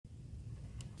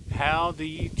How do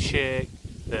you check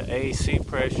the AC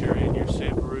pressure in your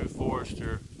Subaru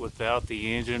Forester without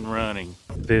the engine running?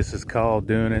 This is called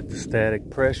doing it the static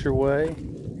pressure way.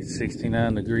 It's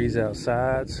 69 degrees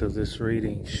outside, so this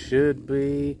reading should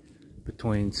be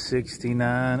between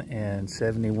 69 and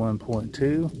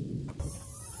 71.2.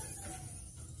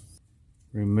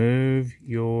 Remove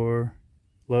your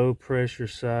low pressure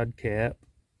side cap.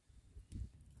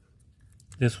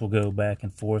 This will go back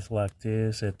and forth like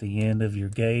this at the end of your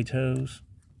gauge hose.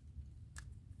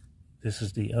 This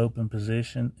is the open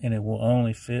position, and it will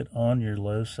only fit on your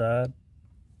low side.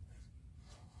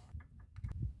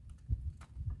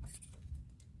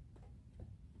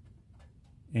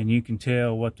 And you can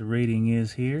tell what the reading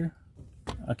is here.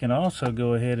 I can also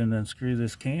go ahead and unscrew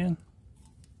this can.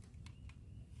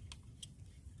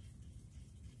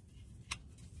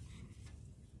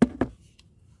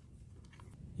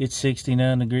 It's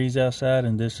 69 degrees outside,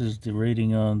 and this is the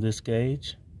reading on this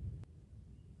gauge.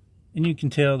 And you can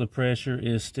tell the pressure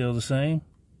is still the same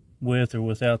with or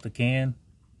without the can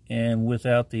and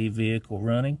without the vehicle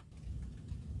running.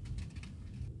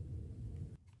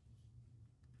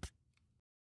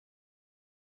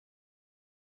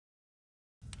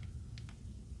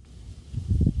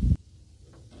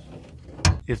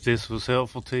 If this was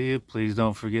helpful to you, please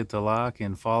don't forget to like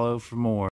and follow for more.